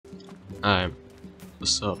Alright,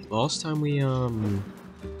 what's up? Last time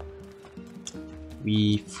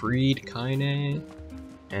we freed Kaine,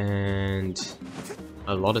 and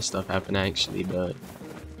a lot of stuff happened actually, but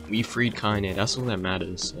we freed Kaine, that's all that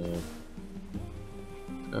matters, so... What's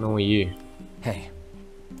going on with you? Hey.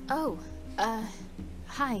 Oh,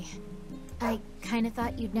 hi. I kinda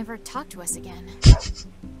thought you'd never talk to us again.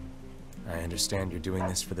 I understand you're doing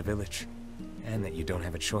this for the village, and that you don't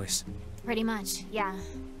have a choice. Pretty much, yeah.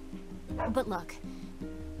 But look,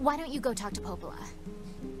 why don't you go talk to Popola?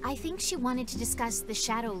 I think she wanted to discuss the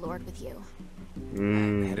Shadow Lord with you.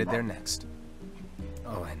 I'm headed there next.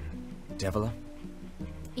 Oh, and Devila?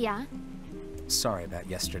 Yeah? Sorry about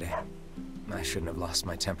yesterday. I shouldn't have lost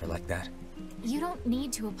my temper like that. You don't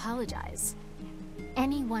need to apologize.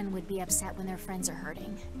 Anyone would be upset when their friends are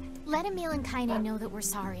hurting. Let Emil and Kaine know that we're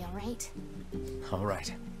sorry, alright?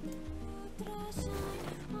 Alright.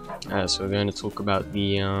 So we're going to talk about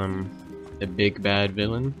the big bad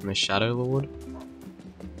villain, the Shadow Lord.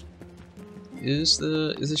 Is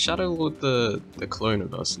the Shadow Lord the clone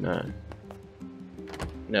of us? No.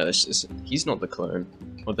 No, he's not the clone.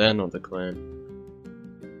 Or they're not the clone.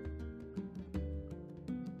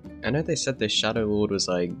 I know they said the Shadow Lord was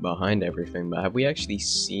like behind everything, but have we actually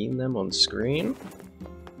seen them on screen?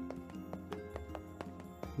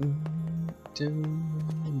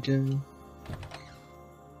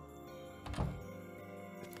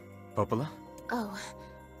 Popola? Oh,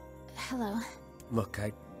 hello. Look,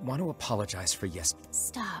 I want to apologize for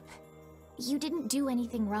Stop. You didn't do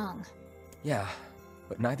anything wrong. Yeah,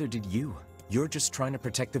 but neither did you. You're just trying to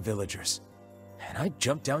protect the villagers. And I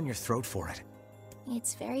jumped down your throat for it.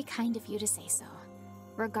 It's very kind of you to say so.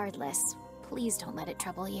 Regardless, please don't let it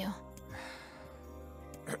trouble you.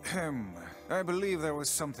 Ahem. I believe there was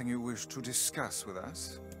something you wished to discuss with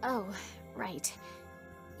us. Oh, right.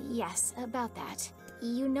 Yes, about that.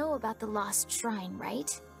 You know about the lost shrine, right?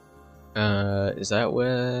 Is that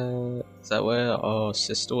where our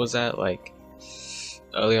sister was at, like,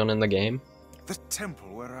 early on in the game? The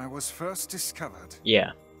temple where I was first discovered.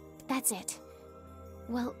 Yeah. That's it.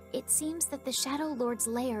 Well, it seems that the Shadow Lord's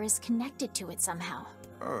lair is connected to it somehow.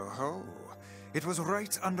 Oh, it was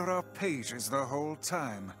right under our pages the whole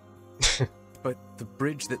time. But the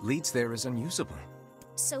bridge that leads there is unusable.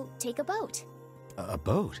 So, take a boat. A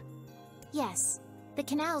boat? Yes. The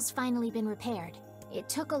canal's finally been repaired. It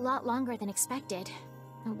took a lot longer than expected,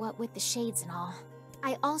 what with the shades and all.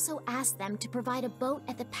 I also asked them to provide a boat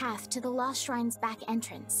at the path to the Lost Shrine's back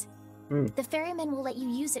entrance. The ferryman will let you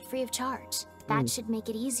use it free of charge. That should make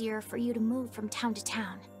it easier for you to move from town to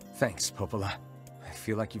town. Thanks, Popola. I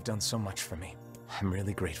feel like you've done so much for me. I'm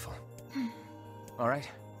really grateful. Alright,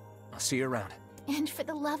 I'll see you around. And for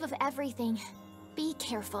the love of everything, be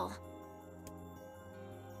careful.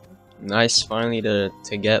 Nice, finally to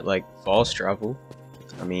get like fast travel.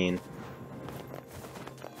 I mean,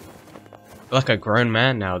 I feel like a grown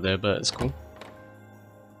man now there, but it's cool.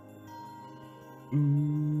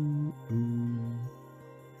 I'm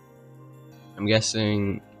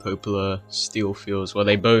guessing Popola still feels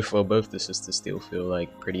well. Both the sisters still feel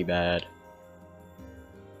like pretty bad.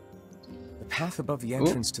 The path above the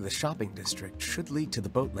entrance to the shopping district should lead to the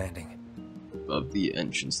boat landing. Above the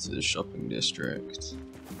entrance to the shopping district.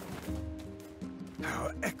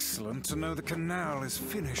 How excellent to know the canal is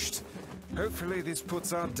finished. Hopefully this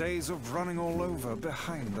puts our days of running all over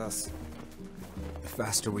behind us. The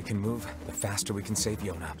faster we can move, the faster we can save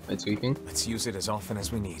Yona. Am I tweaking? Let's use it as often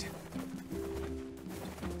as we need.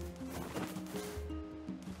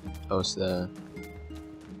 Oh, it's there.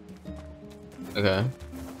 Okay.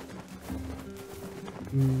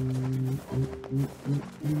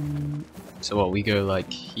 So what, we go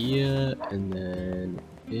like here, and then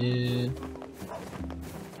here,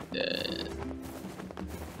 then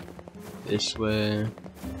this way.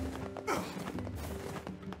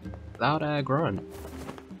 Loud ag run.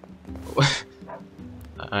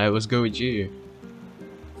 I was go with you.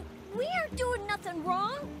 We aren't doing nothing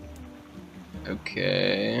wrong.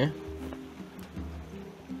 Okay.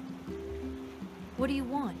 What do you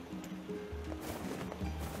want?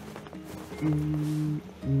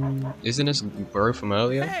 Isn't this bro from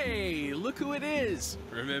earlier? Hey, look who it is.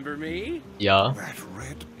 Remember me? Yeah. That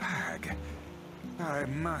red bag. By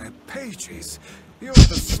my pages. You're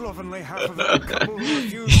the slovenly half of that couple who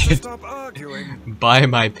refused to stop arguing. Buy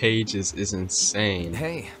my pages is insane.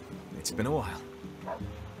 Hey, it's been a while.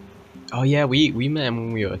 Oh yeah, we met him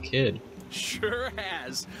when we were a kid. Sure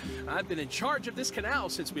has. I've been in charge of this canal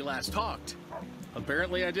since we last talked.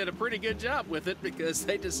 Apparently I did a pretty good job with it because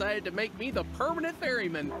they decided to make me the permanent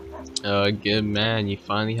ferryman. Good man, you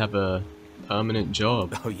finally have a permanent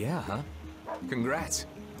job. Oh yeah, huh? Congrats.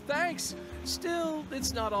 thanks. Still,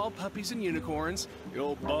 it's not all puppies and unicorns. The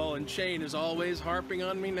old ball and chain is always harping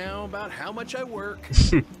on me now about how much I work.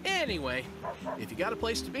 Anyway, if you got a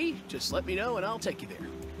place to be, just let me know and I'll take you there.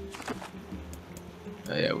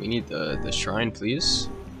 Oh yeah, we need the shrine, please.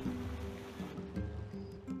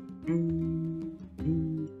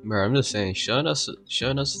 Bro, I'm just saying, showing us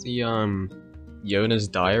the Yona's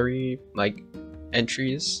diary like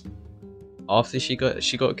entries after she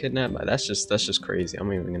got kidnapped. Like, that's just crazy. I'm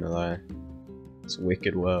not even gonna lie. It's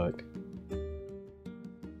wicked work.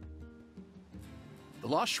 The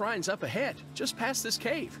Lost Shrine's up ahead, just past this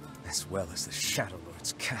cave. As well as the Shadow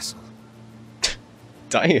Lord's castle.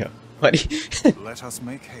 Damn. What? Let us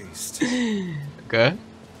make haste. Okay.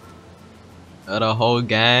 Got a whole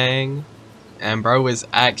gang, and bro was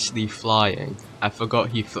actually flying. I forgot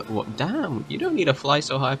he what? Damn, you don't need to fly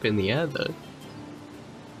so high up in the air though.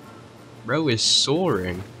 Bro is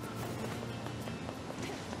soaring.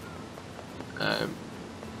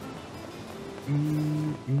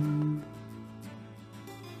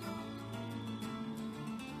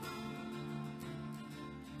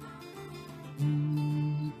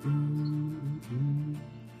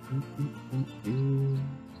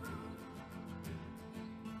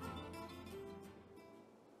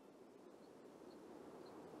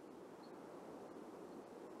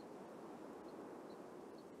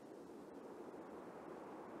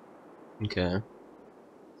 Okay.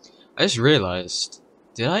 I just realized,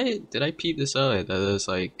 did I peep this earlier that there's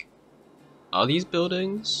like, are these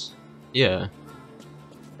buildings? Yeah.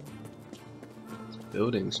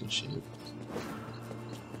 Buildings and shit.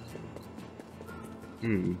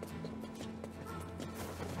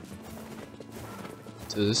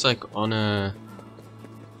 So this like on a...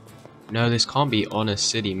 No, this can't be on a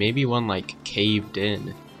city. Maybe one like caved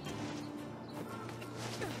in.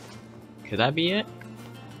 Could that be it?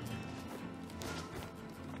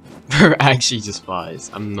 Actually just flies.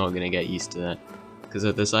 I'm not gonna get used to that. Because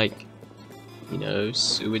there's like, you know,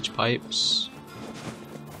 sewage pipes.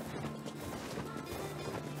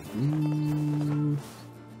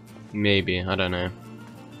 Maybe, I don't know.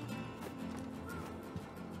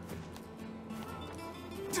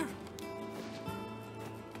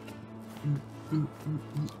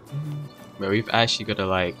 But we've actually got to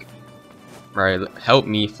like, right, help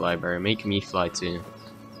me fly, bro. Make me fly too.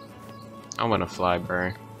 I wanna fly,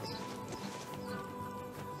 bro.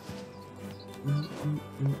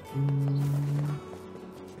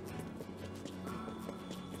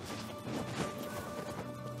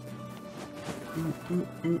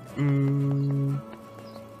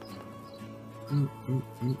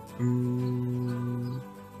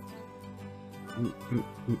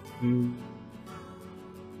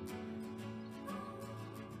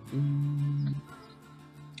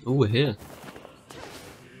 Oh, we're here.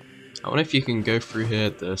 I wonder if you can go through here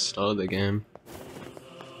at the start of the game.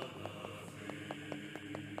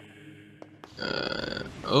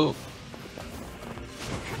 Oh.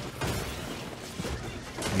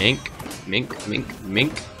 Mink.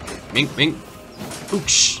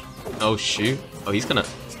 Oosh. Oh shoot. Oh, he's gonna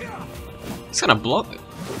block it.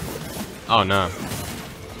 Oh no.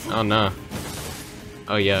 Oh no.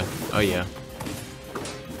 Oh yeah. Oh yeah.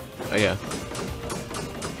 Oh yeah.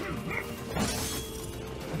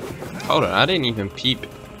 Hold on, I didn't even peep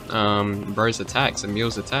bro's attacks and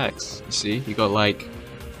Mule's attacks. You see, you got like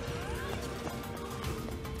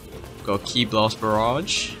Key Blast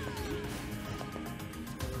Barrage.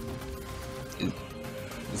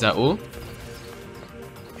 Is that all?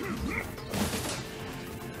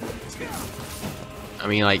 I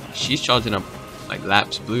mean, like, she's charging up like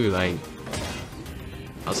Lapse Blue. Like,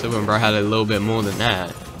 I was hoping bro had a little bit more than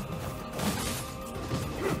that.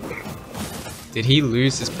 Did he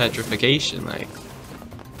lose his petrification? Like,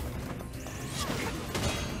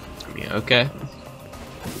 I mean, okay.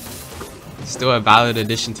 Still a valid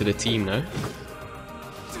addition to the team, though.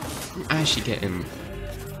 I'm actually getting.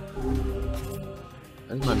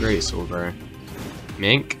 That's my great sword, bro.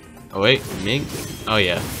 Mink. Oh wait, Mink. Oh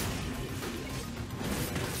yeah.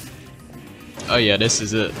 Oh yeah, this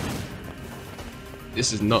is it.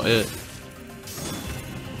 This is not it.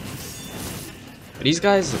 But these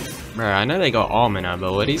guys, bro, I know they got armor now,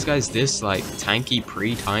 but were these guys this like tanky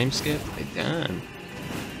pre-time skip? Like, damn. You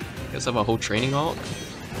guys have a whole training arc?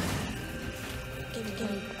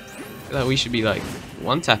 I feel like we should be like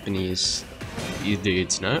one-tapping these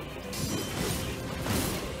dudes, no?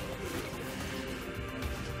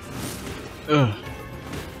 Ugh.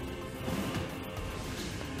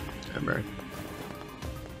 Remember.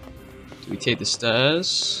 Do we take the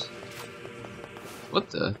stairs? What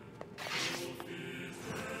the?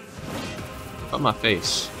 On my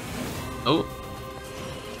face. Oh.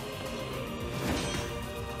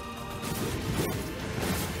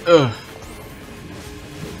 Ugh.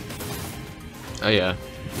 Oh yeah.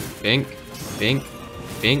 Bink, bink,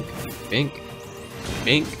 bink, bink,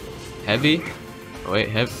 bink. Heavy. Oh wait,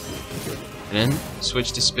 heavy. And then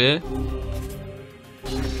switch to spear.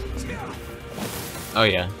 Oh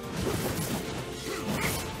yeah.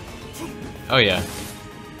 Oh yeah.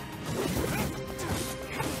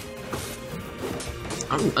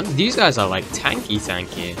 These guys are like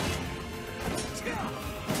tanky.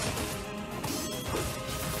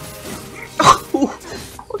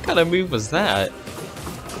 What kind of move was that?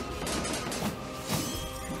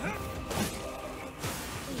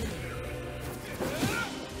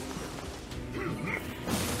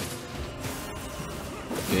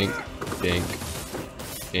 Bink, bink,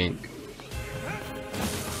 bink.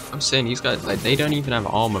 I'm saying these guys, like, they don't even have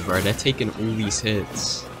armor, bro. They're taking all these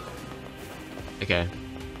hits. Okay.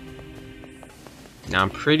 Now I'm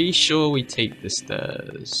pretty sure we take the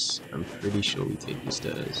stairs. I'm pretty sure we take the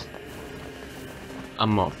stairs.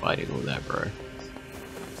 I'm not fighting all that, bro.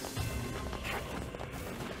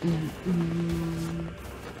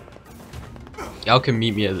 Y'all can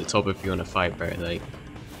meet me at the top if you want to fight, bro. Like,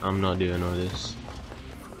 I'm not doing all this.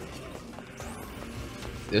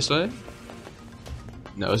 This way?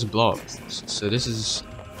 No, it's blocked. So this is...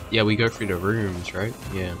 Yeah, we go through the rooms, right?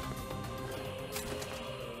 Yeah.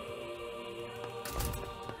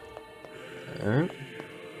 Alright.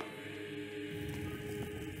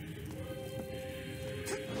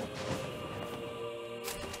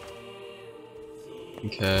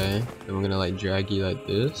 Okay, then we're gonna like drag you like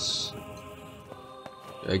this.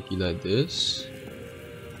 Drag you like this.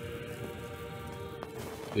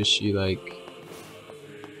 Push you like...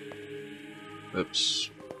 Oops.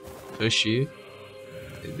 Push you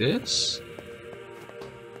like this.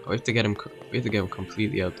 Oh, we have to get him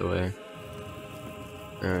completely out the way.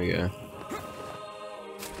 There we go.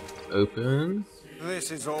 Open.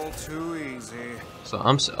 This is all too easy. So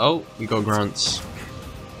oh, we got grunts.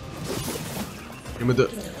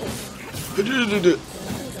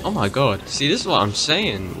 Oh my god. See, this is what I'm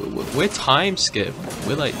saying. We're time skip.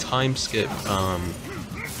 We're like time skip.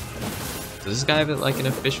 Does this guy have like an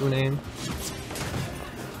official name?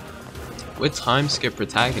 We're time skip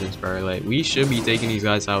protagonists, bro. Like, we should be taking these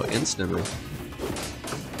guys out instantly.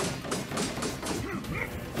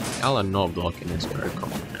 Y'all are not blocking this, bro.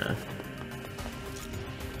 Come on now.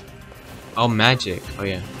 Oh, magic. Oh,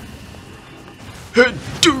 yeah.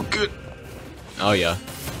 Oh, yeah.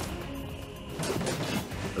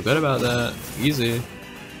 Forgot about that. Easy.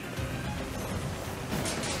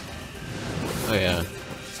 Oh, yeah.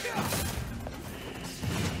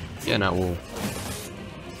 Get in that wall.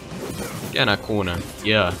 Get in that corner.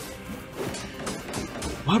 Yeah.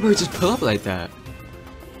 Why, bro, just pull up like that?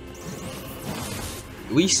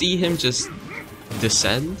 We see him just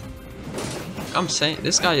descend. I'm saying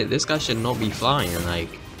this guy should not be flying, like.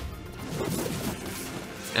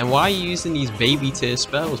 And why are you using these baby tier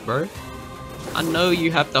spells, bro? I know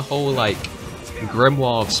you have the whole like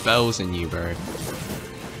grimoire of spells in you, bro.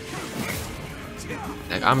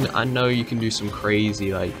 Like I know you can do some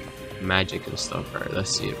crazy like magic and stuff, bro. Let's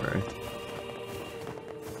see it, bro.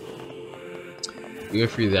 We go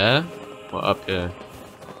through there or up here?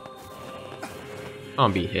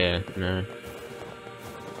 Can't be here, no.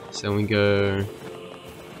 So we go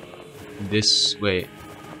this way.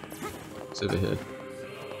 It's over here.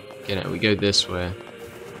 Get it? We go this way.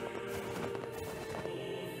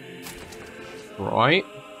 Right?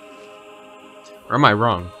 Or am I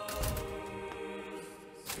wrong?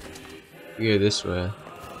 We go this way.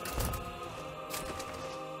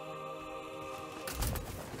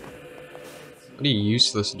 What a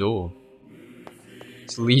useless door.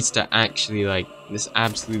 This leads to actually like, this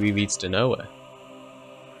absolutely leads to nowhere.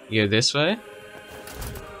 You go this way?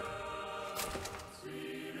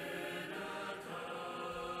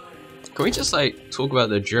 Can we just like talk about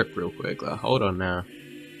the drip real quick? Like, hold on now.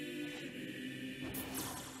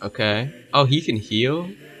 Okay. Oh, he can heal?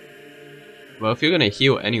 Well, if you're gonna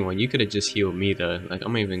heal anyone, you could have just healed me though. Like,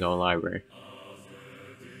 I'm not even gonna lie, bro.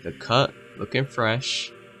 The cut, looking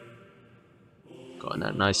fresh. Got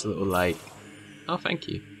that nice little like... Oh, thank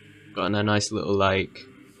you. Got that nice little like...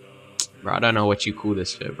 Bro, I don't know what you call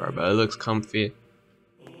this fit, bro, but it looks comfy.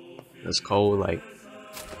 It's cold, like...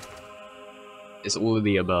 It's all of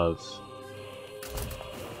the above.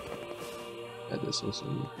 Got this also.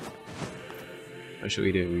 What should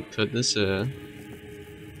we do? We put this in.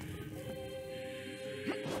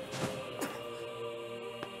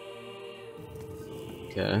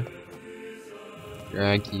 Okay.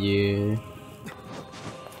 Drag you.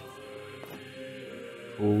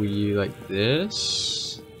 Pull you like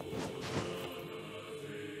this.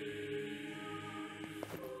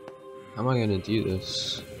 How am I gonna do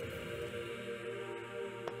this?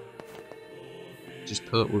 Just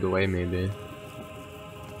pull it all the way, maybe.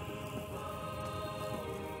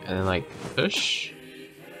 And then, like, push.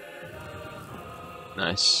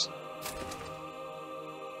 Nice.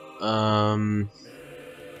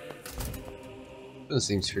 That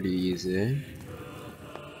seems pretty easy.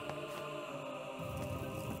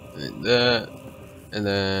 Like that. And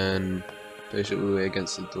then push it all the way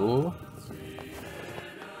against the door.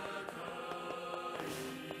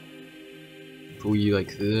 Pull you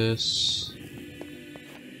like this.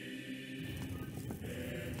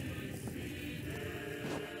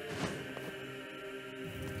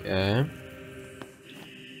 Okay.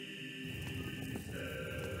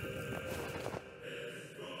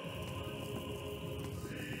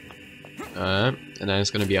 And then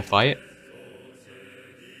it's gonna be a fight.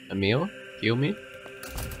 A meal? Heal me?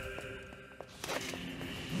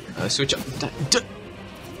 Switch up.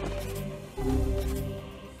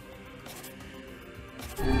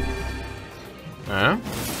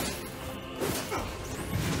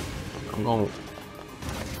 I'm going.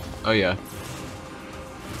 Oh yeah.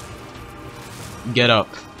 Get up.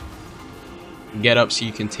 Get up so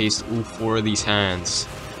you can taste all 4 of these hands.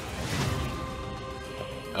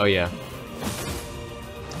 Oh yeah.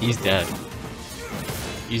 He's dead.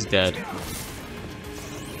 He's dead.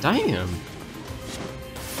 Damn.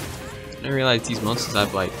 I didn't realize these monsters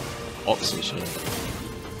have like oxygen.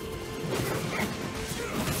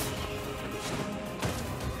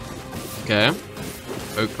 Okay.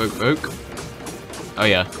 Poke, poke, poke. Oh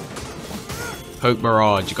yeah. Poke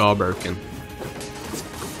barrage, got broken.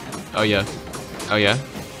 Oh yeah. Oh yeah.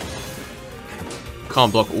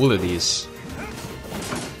 Can't block all of these.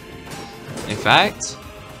 In fact,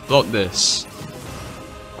 block this.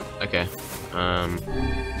 Okay.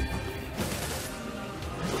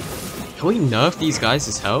 Can we nerf these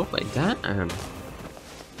guys' health? Like, damn.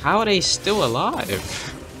 How are they still alive?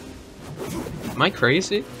 Am I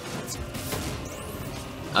crazy?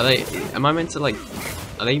 Are they, am I meant to like,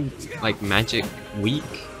 are they like magic weak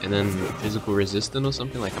and then physical resistant or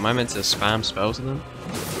something? Like, am I meant to spam spells on them?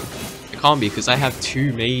 It can't be, because I have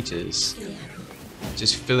 2 mages.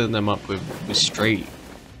 Just filling them up with straight,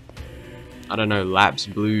 I don't know, lapse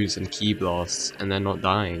blues and key blasts, and they're not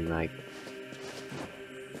dying. Like,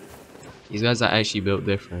 these guys are actually built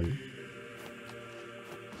different.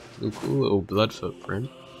 Ooh, cool little blood footprint.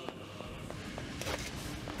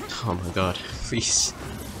 Oh my god, please.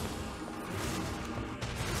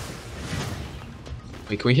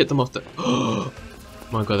 Wait, can we hit them off the... Oh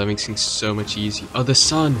my god, that makes things so much easier. Oh, the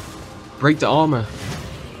sun! Break the armor!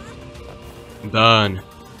 Burn!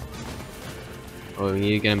 Oh, we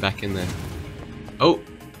need to get him back in there. Oh!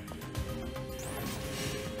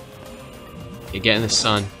 You're getting the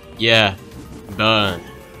sun. Yeah! Burn!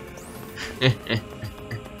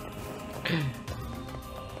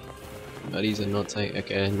 Buddies are not tight.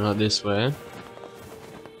 Okay, not this way.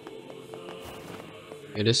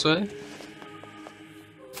 Okay, this way?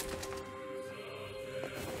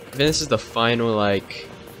 I think this is the final, like,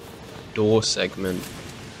 door segment.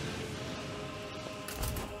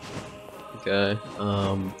 Okay,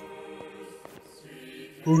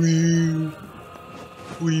 pull you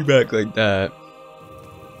back like that.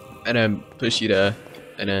 And then push you there.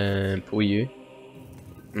 And then pull you.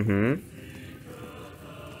 And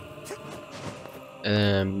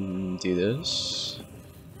then do this.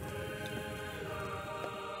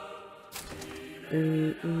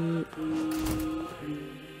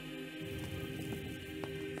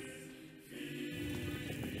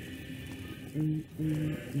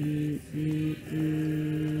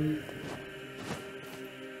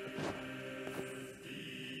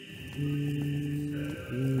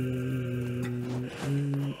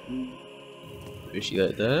 Push you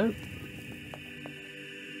like that.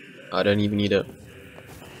 I don't even need it.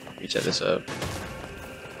 Let me check this out.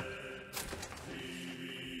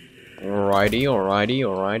 Alrighty, alrighty,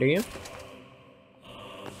 alrighty.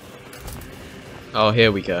 Oh,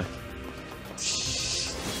 here we go.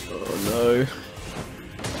 Oh no.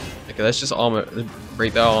 Okay, let's just armor.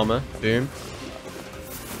 Break that armor. Boom.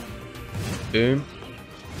 Boom.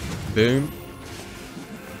 Boom.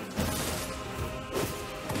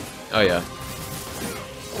 Oh yeah.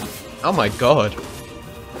 Oh my god.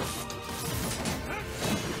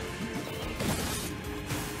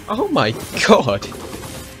 Oh my god.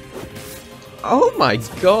 Oh my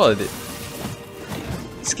god.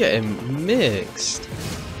 It's getting mixed.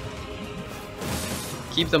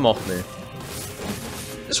 Keep them off me.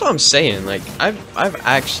 That's what I'm saying. Like, I've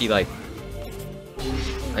actually like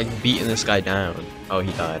beaten this guy down. Oh,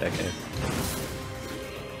 he died. Okay.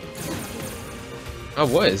 Oh,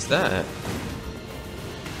 what is that?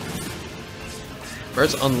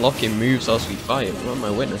 Bro's unlocking moves as we fight. What am I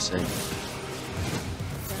witnessing?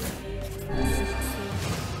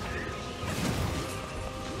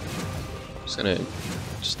 Just gonna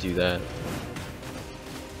do that.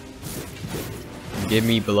 Give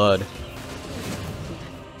me blood.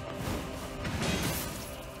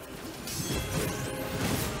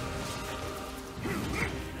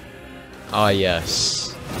 Ah,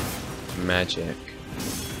 yes. Magic.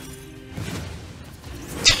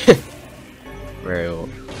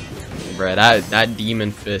 Bro, that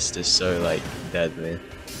demon fist is so like deadly.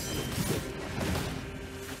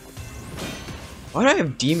 Why do I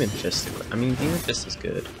have demon fist? I mean, demon fist is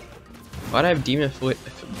good. Why do I have demon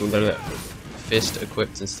fist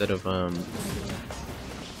equipped instead of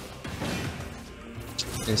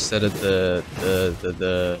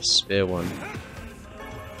the spear one?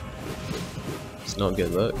 It's not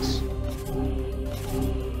good looks.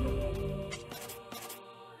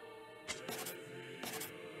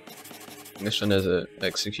 This one has a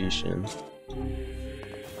execution.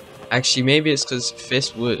 Actually, maybe it's because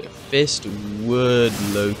fist would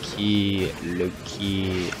low key.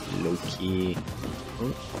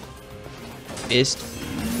 Fist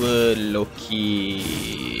would low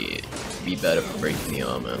key be better for breaking the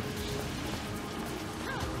armor.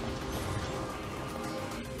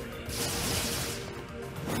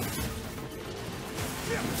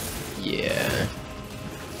 Yeah.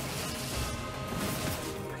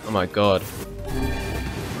 Oh my god.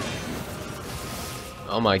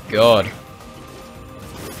 Oh my god.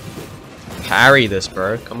 Parry this,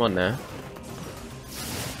 bro. Come on now.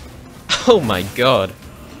 Oh my god.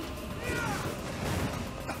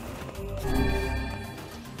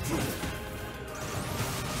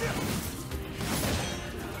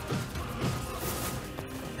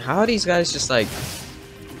 How are these guys just like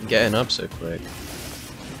getting up so quick?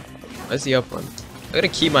 Where's the up one? I gotta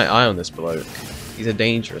keep my eye on this bloke. He's a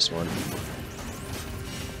dangerous one.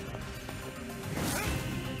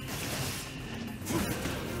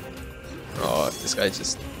 Oh, this guy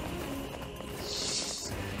just...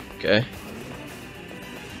 Okay.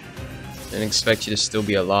 Didn't expect you to still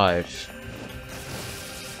be alive.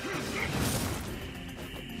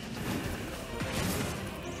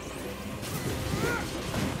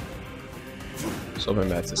 Swapping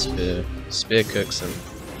back to spear. Spear cooks him.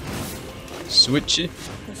 Switch it.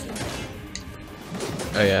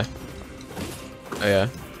 Oh yeah. Oh yeah.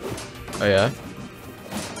 Oh yeah.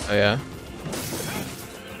 Oh yeah.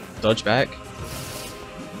 Dodge back.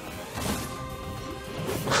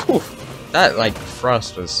 Whew. That like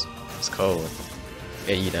thrust was cold.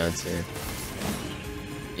 Get you down to.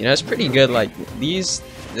 You know, it's pretty good. Like this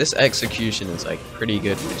execution is like pretty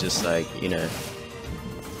good for just like, you know,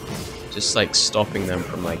 just like stopping them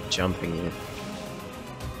from like jumping you.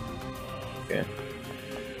 Okay.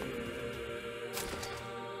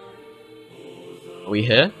 Are we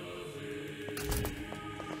here?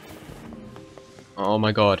 Oh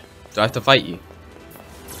my god. Do I have to fight you?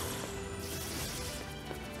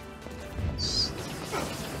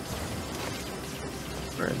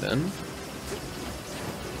 Alright then.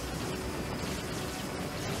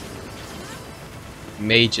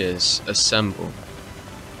 Mages, assemble.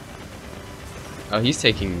 Oh, he's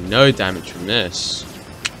taking no damage from this.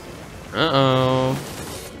 Uh-oh.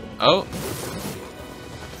 Oh.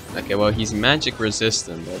 Okay, well, he's magic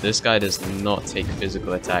resistant, but this guy does not take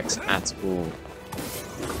physical attacks at all.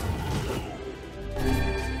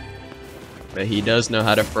 But he does know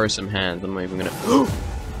how to throw some hands. I'm not even gonna...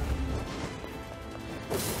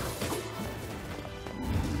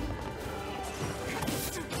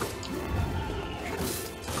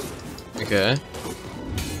 Okay.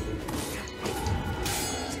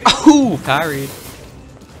 Oh, parried.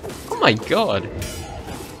 Oh my god.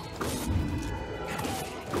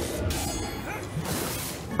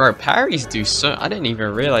 Bro, parries do so... I didn't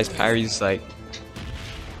even realize parries, like...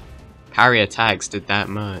 Parry attacks did that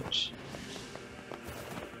much.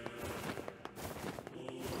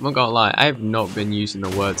 I'm not gonna lie, I have not been using the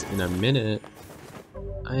words in a minute.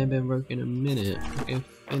 I have been working a minute. Okay,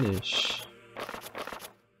 finish.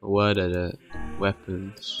 A word edit.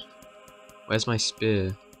 Weapons. Where's my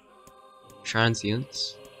spear?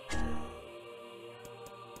 Transients.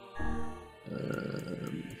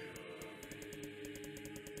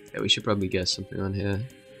 Yeah, we should probably get something on here.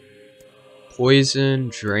 Poison,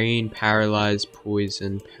 drain, paralyze,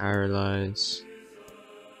 poison, paralyze.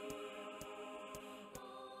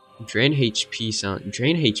 Drain HP sound.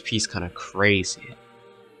 Drain HP is kind of crazy.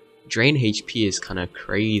 Drain HP is kind of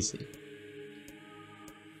crazy.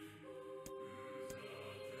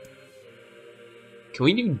 Can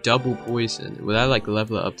we do double poison? Will that like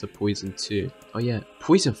level it up to poison 2? Oh yeah,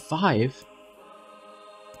 poison 5?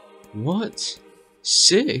 What?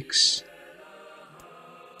 6?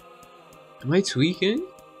 Am I tweaking?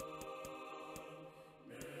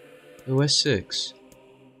 Oh, where's 6?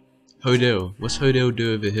 Hodil. What's Hodil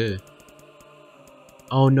do over here?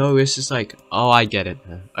 Oh no, it's just like... Oh, I get it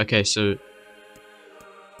now. Okay, so...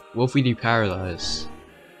 What if we do paralyze?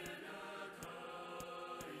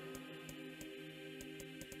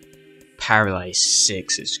 Paralyze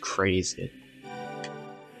 6 is crazy.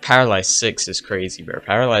 Paralyze 6 is crazy, bro.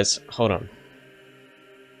 Paralyze... Hold on.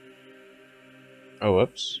 Oh,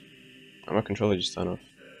 whoops. Oh, my controller just turned off.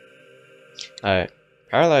 Alright.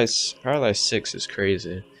 Paralyze 6 is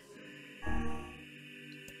crazy.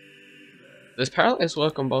 Does paralyze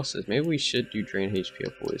work on bosses? Maybe we should do drain HP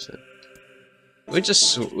or poison. We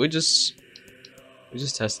just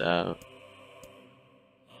test it out.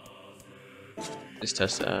 Just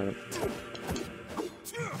test it out.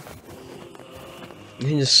 You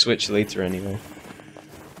can just switch later anyway.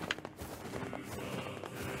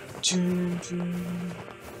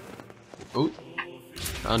 Oh,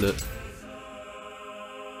 found it.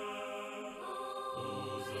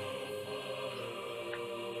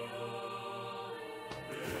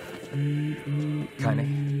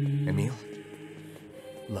 Kaine, Emil,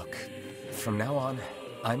 look, from now on,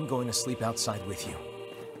 I'm going to sleep outside with you.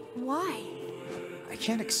 Why? I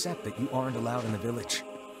can't accept that you aren't allowed in the village.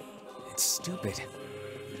 It's stupid.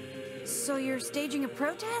 So you're staging a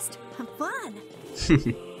protest? Fun.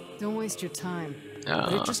 Don't waste your time.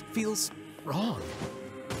 But it just feels wrong.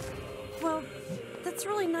 Well, that's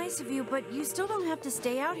really nice of you, but you still don't have to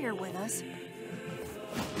stay out here with us.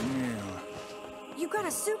 Yeah. You got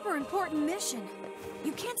a super important mission.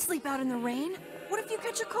 You can't sleep out in the rain. What if you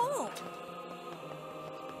catch a cold?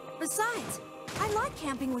 Besides, I like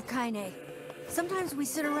camping with Kaine. Sometimes we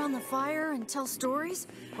sit around the fire and tell stories,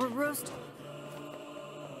 or roast...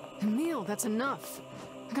 Emil, that's enough.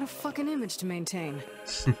 I got a fucking image to maintain.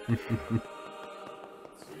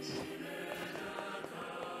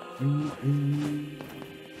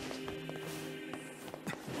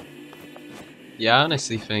 Yeah, I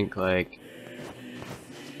honestly think like...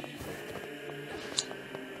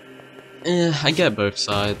 I get both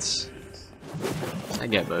sides. I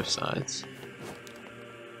get both sides.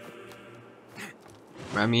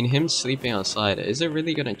 I mean, him sleeping outside, is it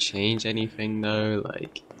really gonna change anything though?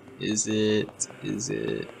 Like, is it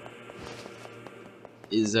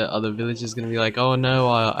other villages gonna be like, oh no,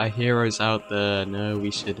 our heroes out there, no,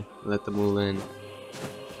 we should let them all in?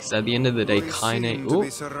 Because at the end of the day, Kaine... to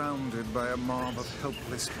be surrounded by a mob of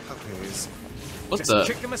helpless puppies. What Just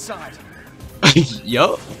kick them aside.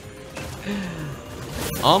 Yo!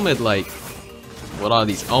 Ahmed, like... What are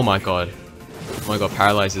these? Oh my god. Oh my god,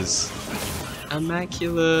 paralyzes.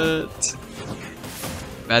 Immaculate!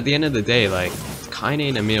 But at the end of the day, like, Kaine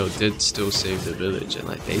and Emil did still save the village, and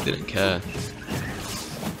like, they didn't care.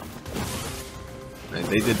 Like,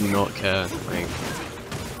 they did not care, like...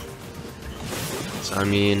 So I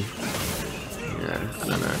mean... Yeah, I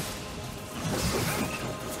don't know.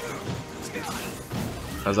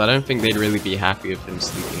 Because I don't think they'd really be happy with him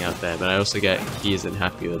sleeping out there, but I also get he isn't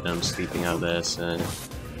happy with them sleeping out there, so...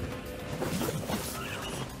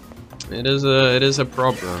 It is a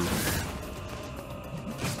problem.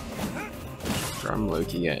 I'm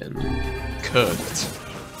Loki getting cooked.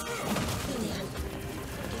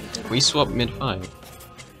 We swap mid-fight.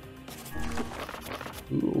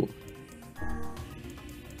 Ooh.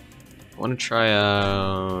 I want to try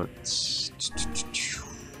out...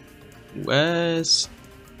 Where's...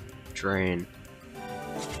 Drain.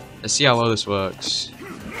 Let's see how well this works.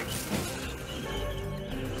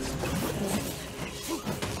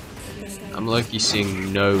 I'm lucky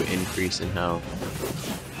seeing no increase in health.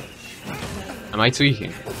 Am I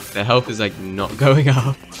tweaking? Their health is like not going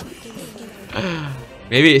up.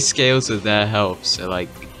 Maybe it scales with their health, so like,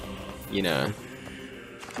 you know,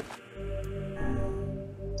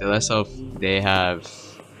 the less health they have,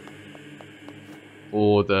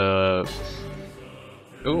 or the...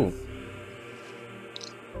 Ooh.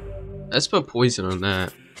 Let's put poison on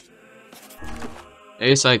that.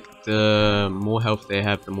 It's like the more health they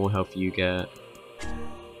have, the more health you get.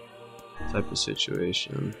 Type of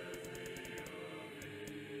situation.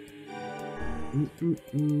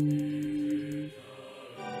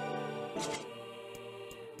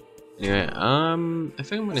 Anyway, I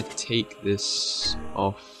think I'm gonna take this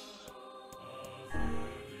off.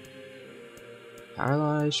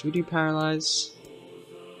 Paralyze? Should we do paralyze?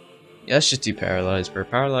 Yeah, let's just do paralyze, bro.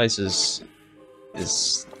 Paralyze is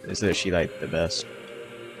literally like the best,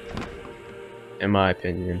 in my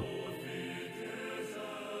opinion.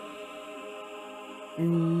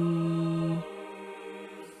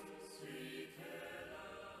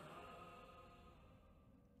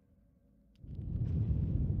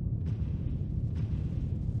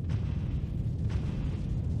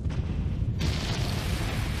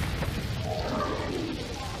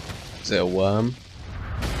 Is it a worm?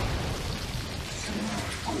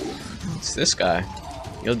 It's this guy.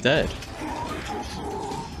 You're dead.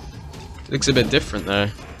 Looks a bit different though.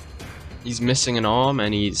 He's missing an arm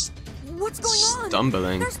and he's What's going on?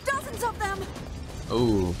 stumbling. There's dozens of them.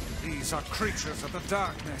 Oh. These are creatures of the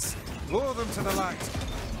darkness. Lure them to the light.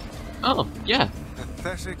 Oh, yeah.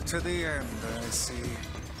 Pathetic to the end, I see.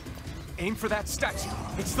 Aim for that statue.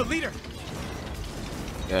 It's the leader.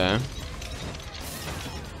 Yeah.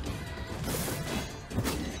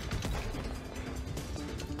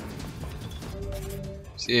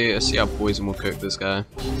 See how poison will cook this guy.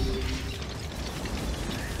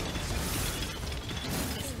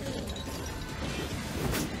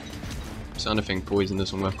 I'm starting to think poison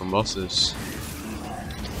doesn't work on bosses.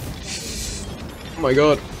 Oh my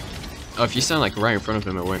god. Oh, if you stand like right in front of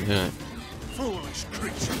him, it won't hit. Foolish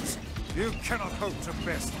creatures. You cannot hope to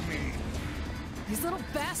best me. These little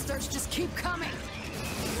bastards just keep coming.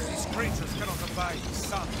 These creatures cannot abide the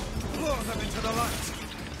sun. Lure them into the light.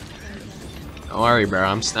 Don't worry, bro.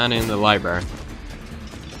 I'm standing in the light, bro.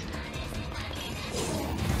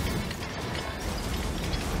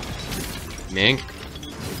 Mink.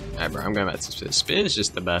 Alright, bro. I'm going back to Spear. Spear is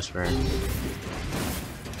just the best, bro.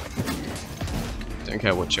 Don't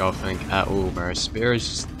care what y'all think at all, bro. Spear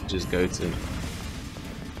is just go-to.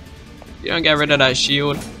 You don't get rid of that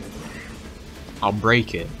shield, I'll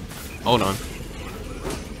break it. Hold on.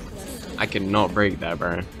 I cannot break that,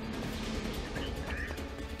 bro.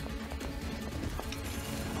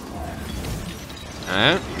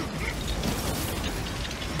 Alright.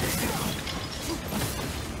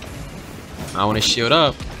 I want to shield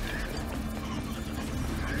up.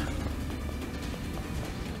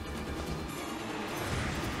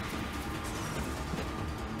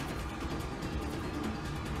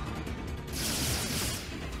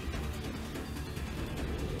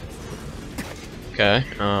 Okay,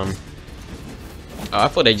 oh, I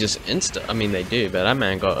thought they just I mean they do, but that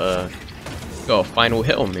man got a final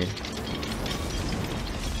hit on me.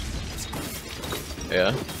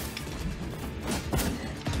 Yeah.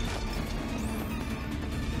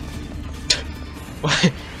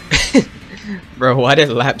 What? Bro, why did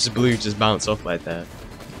Lap's Blue just bounce off like that?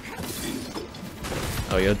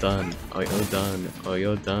 Oh, you're done. Oh, you're done. Oh,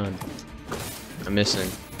 you're done. I'm missing.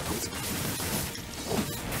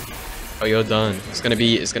 Oh, you're done. It's gonna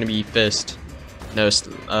be fist. No, it's,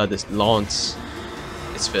 this lance.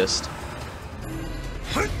 It's fist.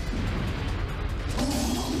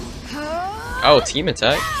 Oh, team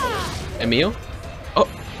attack. Emil? Oh.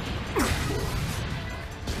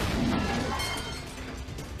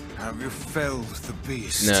 Have you felled the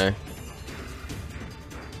beast? No.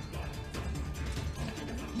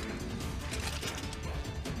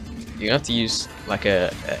 You have to use like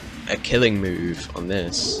a killing move on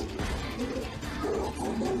this.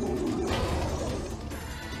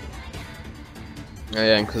 Oh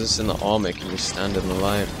yeah, and because it's in the armor, can you stand in the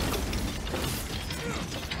light?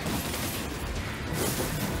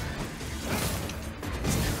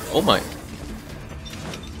 Oh my!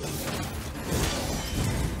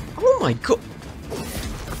 Oh my god!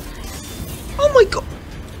 Oh my god!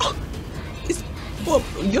 Oh, it's, what?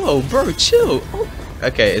 Yo, bro, chill! Oh.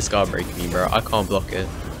 Okay, it's gotta break me, bro. I can't block it.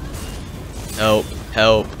 Help!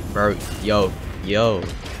 Help, bro! Yo! Yo!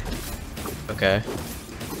 Okay.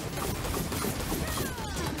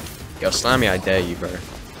 Yo, Slammy, I dare you, bro.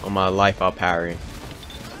 On my life, I'll parry.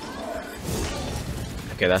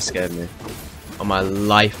 Okay, that scared me. On my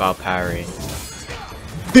life, I'll parry.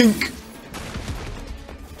 Bink!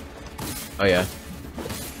 Oh, yeah.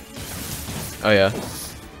 Oh, yeah.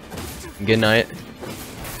 Good night.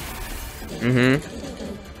 Mm-hmm.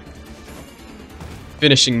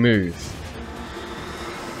 Finishing move.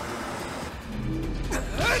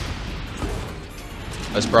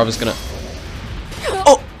 This brother's gonna...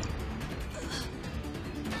 Oh!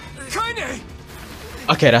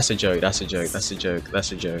 Okay, that's a joke, that's a joke, that's a joke,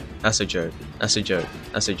 that's a joke, that's a joke, that's a joke,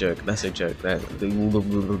 that's a joke, that's a joke, no,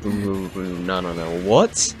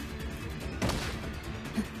 what?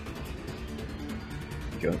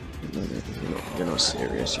 You're not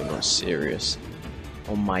serious, you're not serious.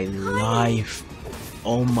 Oh my life,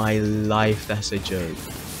 that's a joke.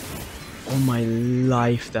 Oh my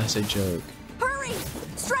life, that's a joke. Hurry!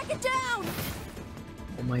 Strike it down!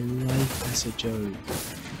 Oh my life, that's a joke.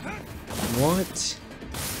 What?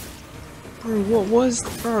 Bro, what was...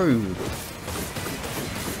 Bro?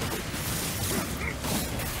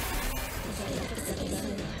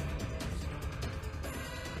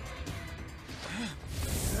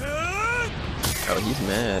 Oh, he's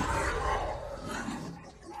mad.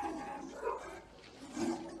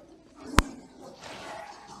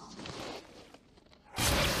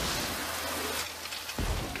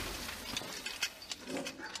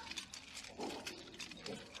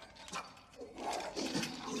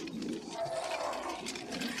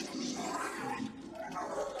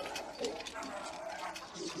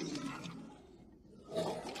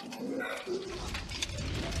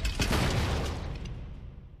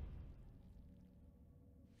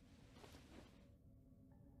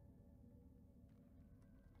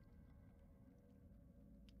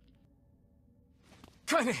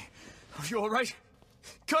 Kaine! Are you alright?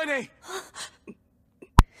 Kaine!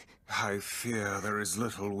 I fear there is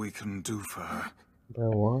little we can do for her. Bro,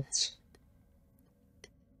 what?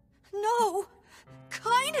 No!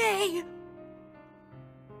 Kaine!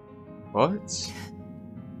 What?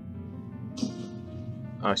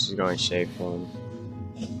 Oh, she's going shave form.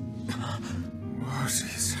 What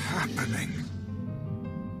is happening?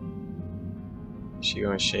 She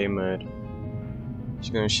going shade mode.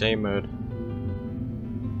 She going shade mode.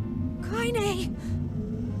 Kaine!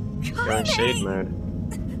 She's going shade mode.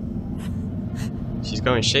 She's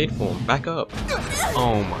going shade form. Back up.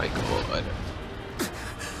 Oh my god.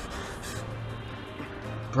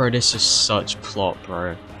 Bro, this is such plot,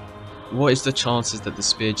 bro. What is the chances that the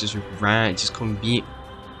spear just ran, just couldn't beat?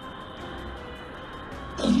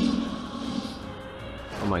 Oh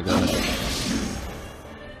my god.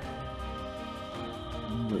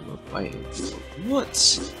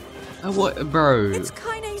 What? What, bro? It's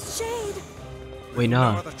Kaine's shade! Wait, No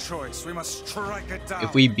nah. other choice. We must strike it down.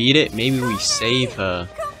 If we beat it, maybe we save her.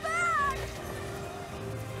 Come back!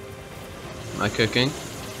 Am I cooking?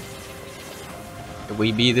 If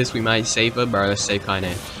we beat this, we might save her, bro. Let's save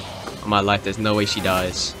Kaine. On my life, there's no way she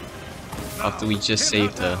dies. After we just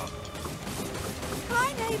saved her.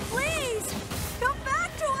 Kaine, please! Come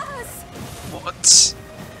back to us! What?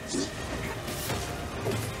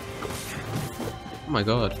 Oh my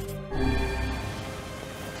god.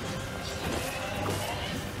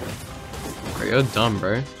 Bro, you're dumb,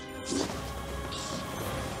 bro.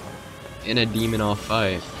 In a demon off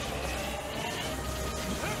fight.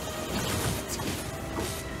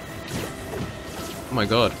 Oh my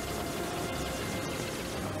god.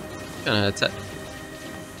 Gonna attack.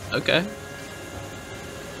 Okay.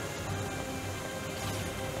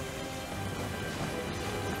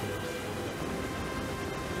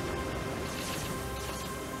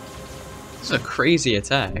 This is a crazy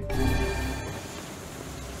attack.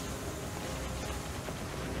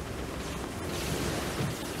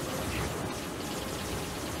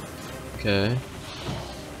 Okay.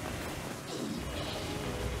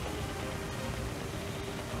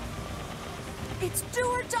 It's do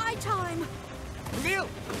or die time! Emil!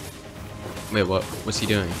 Wait, what? What's he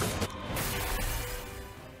doing?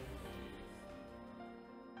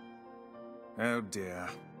 Oh dear.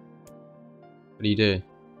 What do you do?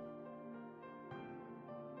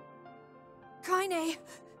 Kaine!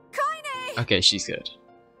 Kaine! Okay, she's good.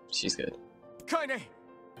 She's good. Kaine!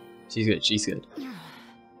 She's good. She's good.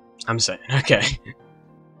 I'm saying. Okay.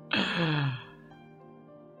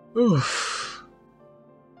 Oof.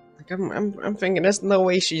 Like I'm thinking. There's no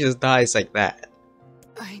way she just dies like that.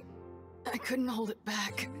 I couldn't hold it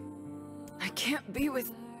back. I can't be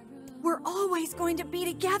with... We're always going to be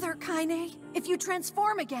together, Kaine. If you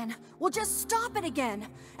transform again, we'll just stop it again.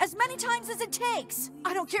 As many times as it takes.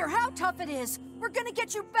 I don't care how tough it is. We're gonna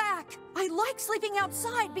get you back. I like sleeping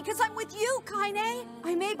outside because I'm with you, Kaine.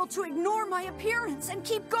 I'm able to ignore my appearance and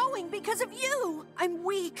keep going because of you. I'm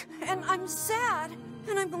weak, and I'm sad,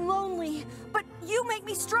 and I'm lonely. But you make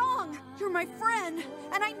me strong. You're my friend,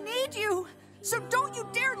 and I need you. So don't you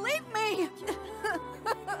dare leave me!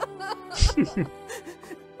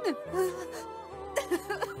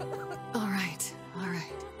 All right.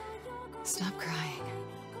 Stop crying.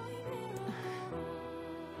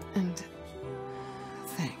 And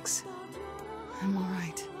thanks. I'm all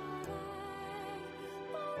right.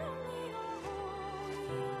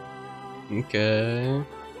 Okay.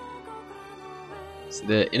 So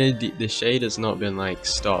the shade has not been like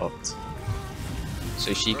stopped,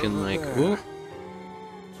 so she can like. Whoop.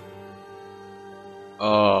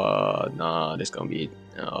 Oh nah, this gonna be.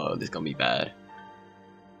 Oh, this gonna be bad.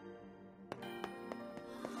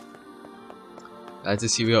 Glad to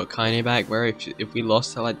see we got Kaine back. Where if we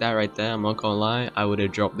lost her like that right there, I'm not gonna lie, I would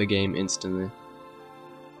have dropped the game instantly.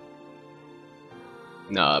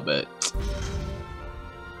 Nah, but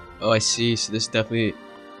oh, I see. So this definitely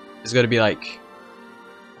is gonna be like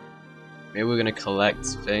maybe we're gonna collect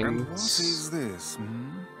things. And what is this?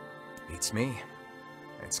 Beats me.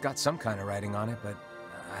 It's got some kind of writing on it, but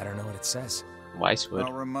I don't know what it says. Weisswood.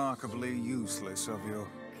 How remarkably useless of you.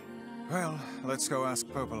 Well, let's go ask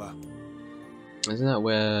Popola. Isn't that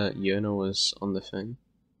where Yona was on the thing?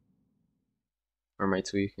 Or am I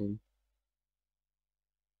tweaking?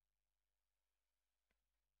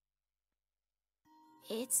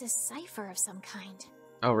 It's a cipher of some kind.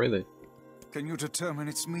 Oh, really? Can you determine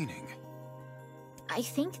its meaning? I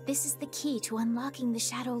think this is the key to unlocking the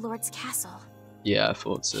Shadow Lord's castle. Yeah, I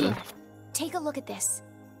thought so. Here, take a look at this.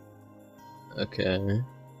 Okay.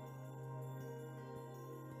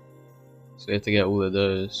 So we have to get all of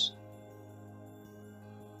those.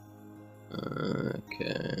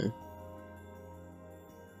 Okay.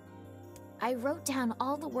 I wrote down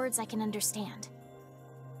all the words I can understand.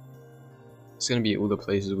 It's gonna be all the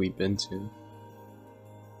places we've been to.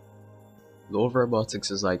 Law of Robotics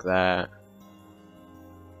is like that.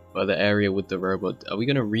 But the area with the robot. Are we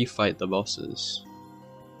gonna refight the bosses?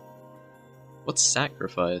 What's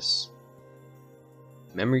Sacrifice?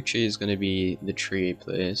 Memory Tree is gonna be the tree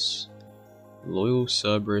place. Loyal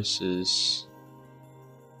Cerberus is...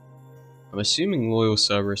 I'm assuming Loyal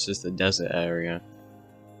Cerberus is the desert area.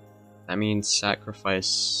 That means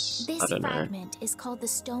Sacrifice... I This don't know. fragment is called the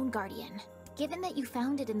Stone Guardian. Given that you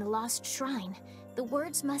found it in the Lost Shrine, the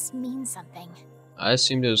words must mean something. I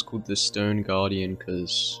assumed it was called the Stone Guardian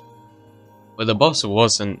because... Well, the boss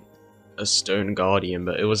wasn't a Stone Guardian,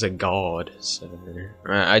 but it was a god, so...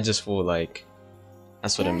 I just thought, like...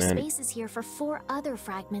 That's what There it are meant. spaces here for 4 other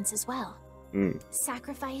fragments as well.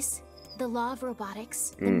 Sacrifice, the Law of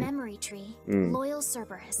Robotics, the Memory Tree, Loyal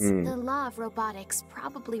Cerberus. The Law of Robotics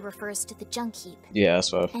probably refers to the Junk Heap. Yeah,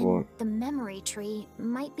 that's what I And thought. the Memory Tree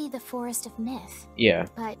might be the Forest of Myth. Yeah.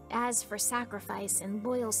 But as for Sacrifice and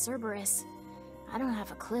Loyal Cerberus, I don't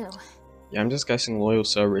have a clue. Yeah, I'm just guessing Loyal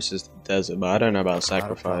Cerberus is the desert, but I don't know about Not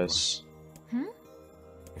a problem. Sacrifice.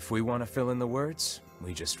 If we want to fill in the words,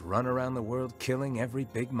 we just run around the world killing every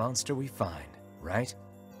big monster we find, right?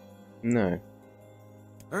 No.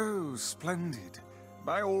 Oh, splendid.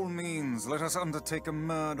 By all means, let us undertake a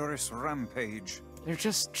murderous rampage. They're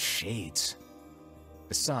just shades.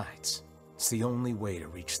 Besides, it's the only way to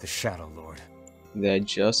reach the Shadow Lord. They're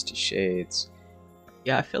just shades.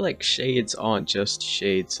 Yeah, I feel like shades aren't just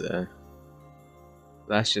shades though.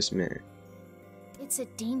 That's just me. It's a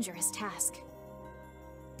dangerous task.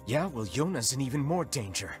 Yeah, well, Yona's in even more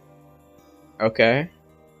danger. Okay.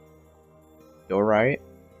 You're right.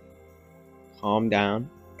 Calm down.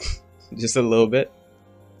 Just a little bit.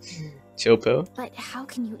 Chill pill. But how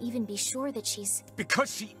can you even be sure that she's...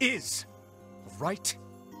 Because she is! Right?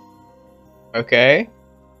 Okay.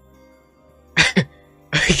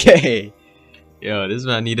 Okay. Yo, this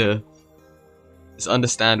man need a... It's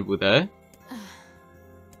understandable though.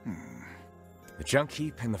 The Junk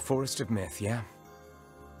Heap in the Forest of Myth, yeah?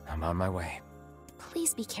 I'm on my way.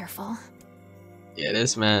 Please be careful. Yeah,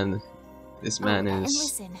 this man And is...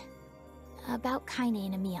 listen, about Kaine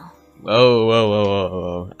and Emil.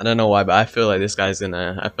 Whoa. I don't know why, but I feel like this guy's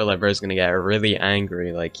gonna... I feel like bro's gonna get really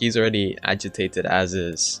angry. Like, he's already agitated as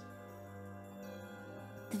is.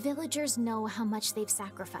 The villagers know how much they've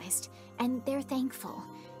sacrificed, and they're thankful.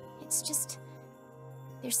 It's just...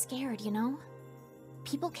 they're scared, you know?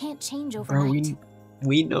 People can't change Bro, overnight.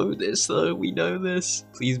 we know this though. We know this.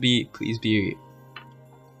 Please be...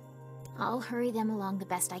 I'll hurry them along the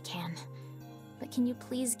best I can. But can you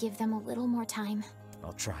please give them a little more time?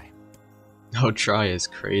 I'll try. No, try is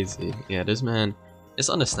crazy. Yeah, this man... It's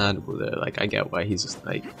understandable though. Like, I get why he's just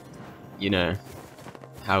like... You know...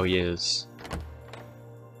 How he is.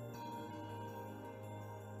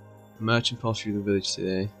 A merchant passed through the village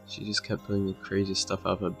today. She just kept pulling the crazy stuff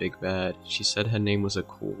out of her big bag. She said her name was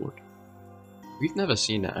Accord. We've never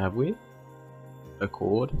seen that, have we?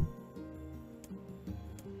 Accord?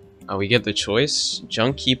 Oh, we get the choice?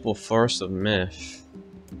 Junk Heap or Forest of Myth?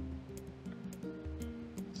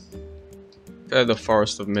 I feel like the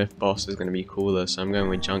Forest of Myth boss is going to be cooler, so I'm going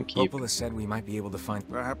with Junk Heap. Popola said we might be able to find...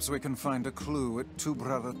 Perhaps we can find a clue at Two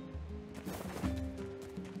Brothers.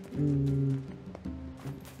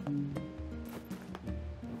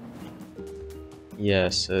 Yeah,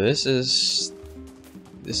 so this is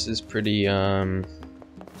pretty it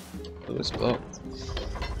was blocked.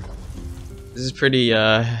 This is pretty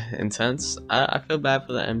intense. I feel bad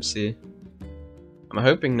for the MC. I'm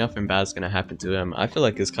hoping nothing bad's gonna happen to him. I feel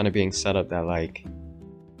like it's kind of being set up that like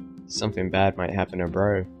something bad might happen to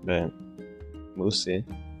bro, but we'll see.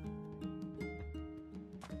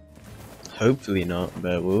 Hopefully not,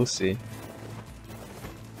 but we'll see.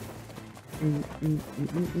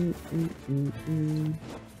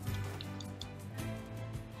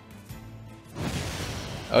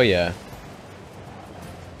 Oh yeah.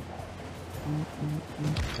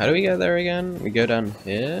 How do we get there again? We go down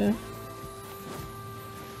here?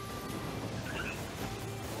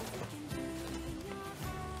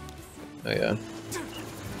 Oh yeah.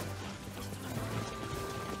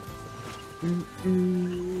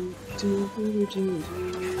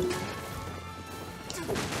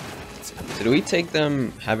 So do we take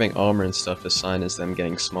them having armor and stuff as sign as them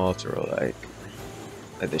getting smarter, or like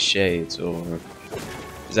the shades, or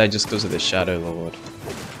is that just because of the Shadow Lord?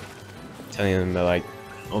 Telling them they're like,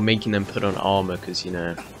 or making them put on armor because, you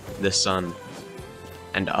know, the sun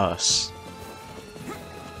and us.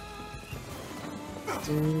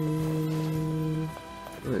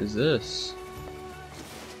 What is this?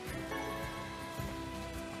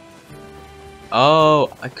 Oh,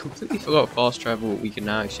 I completely forgot fast travel. We can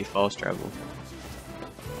now actually fast travel.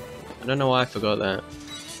 I don't know why I forgot that.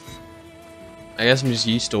 I guess I'm just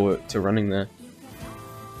used to running there.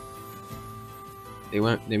 They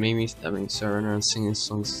made me having to run around singing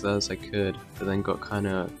songs as loud as I could, but then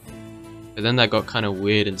that got kind of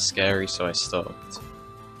weird and scary, so I stopped.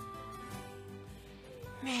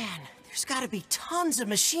 Man, there's gotta be tons of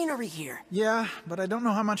machinery here. Yeah, but I don't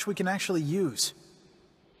know how much we can actually use.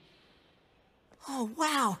 Oh,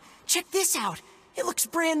 wow. Check this out. It looks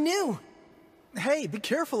brand new. Hey, be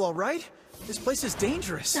careful, all right? This place is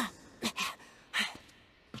dangerous.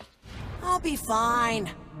 I'll be fine.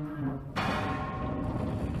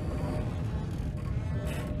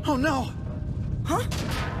 Oh, no! Huh?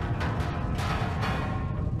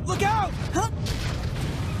 Look out! Huh?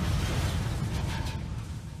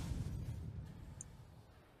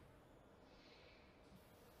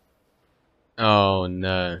 Oh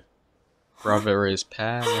no. Brother is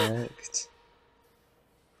packed.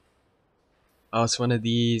 Oh, it's one of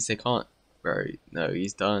these. They can't. Bro, no,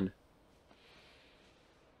 he's done.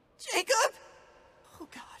 Jacob? Oh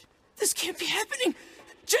god, this can't be happening.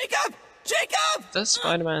 Jacob! Jacob! That's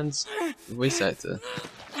Spider-Man's voice actor.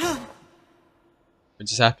 What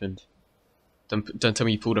just happened? Don't tell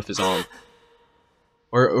me he pulled off his arm.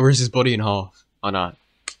 Or is his body in half? Oh no.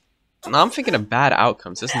 No, I'm thinking of bad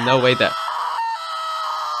outcomes. There's no way that.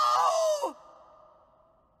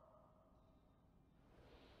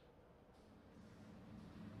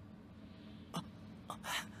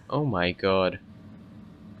 Oh my god.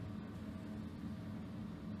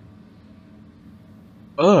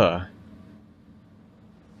 Ugh.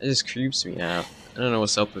 It just creeps me out. I don't know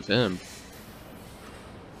what's up with him.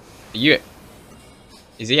 Is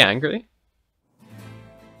he angry?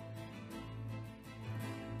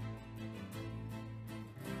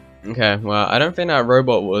 Okay, well, I don't think that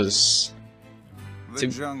robot was... The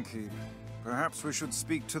junkie. Perhaps we should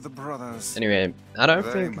speak to the brothers. Anyway, I don't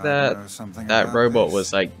They think might that know something that about robot this.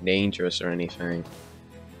 was like dangerous or anything.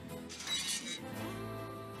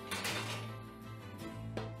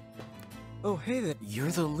 Oh, hey there. You're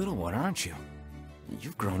the little one, aren't you?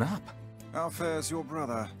 You've grown up. How fares your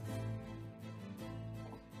brother?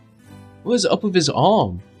 What is up with his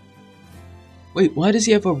arm? Wait, why does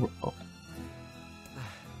he have a... Oh.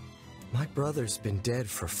 My brother's been dead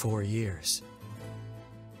for 4 years.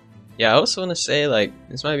 Yeah, I also want to say, like,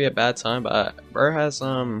 this might be a bad time, but bro has,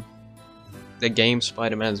 the game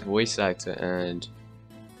Spider-Man's voice actor and,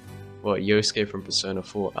 what, Yosuke from Persona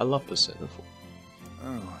 4. I love Persona 4.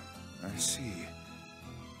 Oh, I see.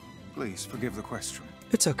 Please forgive the question.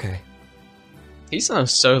 It's okay. He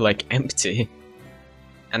sounds so, like, empty.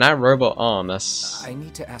 And that robot arm, that's... I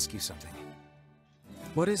need to ask you something.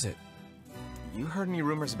 What is it? You heard any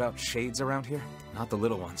rumors about shades around here? Not the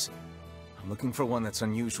little ones. I'm looking for one that's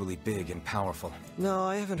unusually big and powerful. No,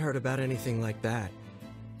 I haven't heard about anything like that.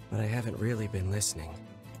 But I haven't really been listening.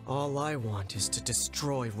 All I want is to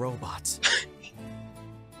destroy robots.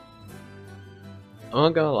 I'm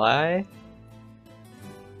not gonna lie.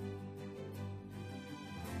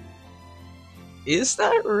 Is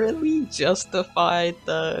that really justified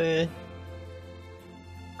though?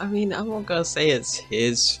 I mean, I'm not gonna say it's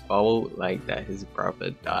his fault, like that his brother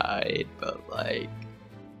died, but like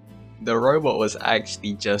the robot was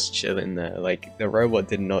actually just chilling there. Like the robot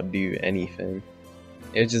did not do anything.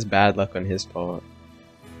 It was just bad luck on his part.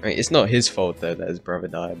 I mean, it's not his fault though that his brother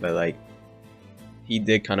died, but like he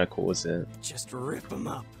did kind of cause it. Just rip them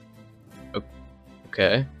up.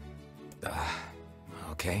 Okay.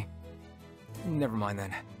 Okay. Never mind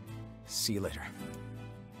then. See you later.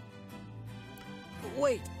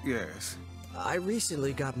 Wait, Yes. I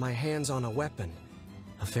recently got my hands on a weapon.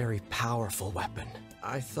 A very powerful weapon.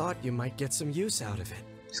 I thought you might get some use out of it.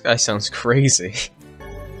 This guy sounds crazy.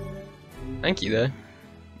 Thank you though.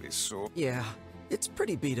 This sword. Yeah, it's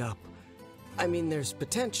pretty beat up. I mean, there's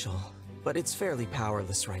potential, but it's fairly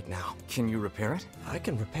powerless right now. Can you repair it? I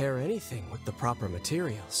can repair anything with the proper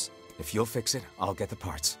materials. If you'll fix it, I'll get the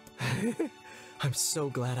parts. I'm so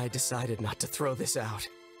glad I decided not to throw this out.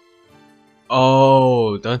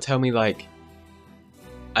 Oh, don't tell me like.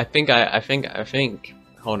 I think.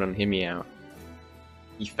 Hold on, hear me out.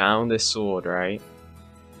 He found this sword, right?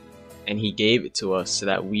 And he gave it to us so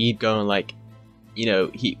that we'd go and like, you know,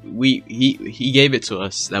 he gave it to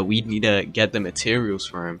us that we'd need to get the materials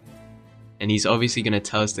for him. And he's obviously gonna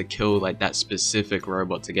tell us to kill like that specific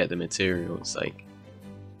robot to get the materials. Like,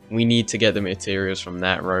 we need to get the materials from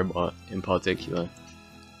that robot in particular.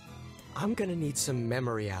 I'm gonna need some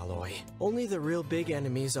memory alloy. Only the real big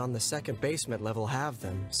enemies on the second basement level have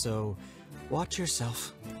them, so watch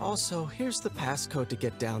yourself. Also, here's the passcode to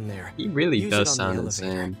get down there. He really Use does it on sound the insane.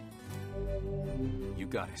 elevator. You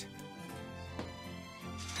got it.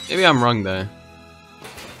 Maybe I'm wrong though.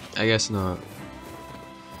 I guess not.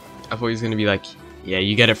 I thought he was gonna be like, yeah,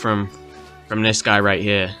 you get it from this guy right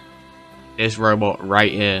here. This robot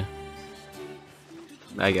right here.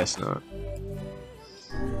 I guess not.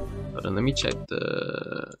 Hold on, let me check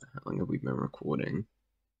the... How long have we been recording?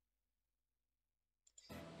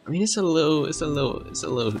 I mean, it's a little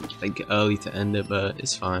like early to end it, but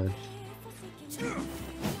it's fine.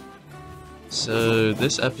 So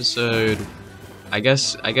this episode, I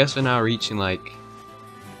guess we're now reaching like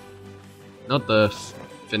not the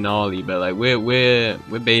finale, but like we're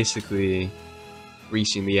basically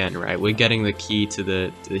reaching the end, right? We're getting the key to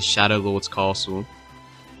the Shadow Lord's castle.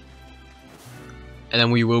 And then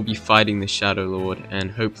we will be fighting the Shadow Lord and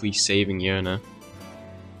hopefully saving Yona.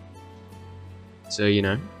 So, you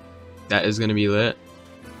know, that is gonna be lit.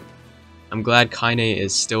 I'm glad Kaine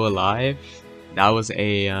is still alive. That was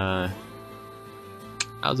a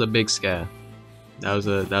big scare. That was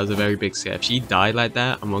a very big scare. If she died like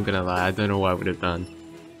that, I'm not gonna lie, I don't know what I would have done.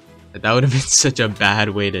 That would have been such a bad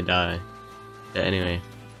way to die. But anyway,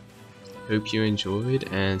 hope you enjoyed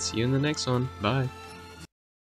and see you in the next one. Bye.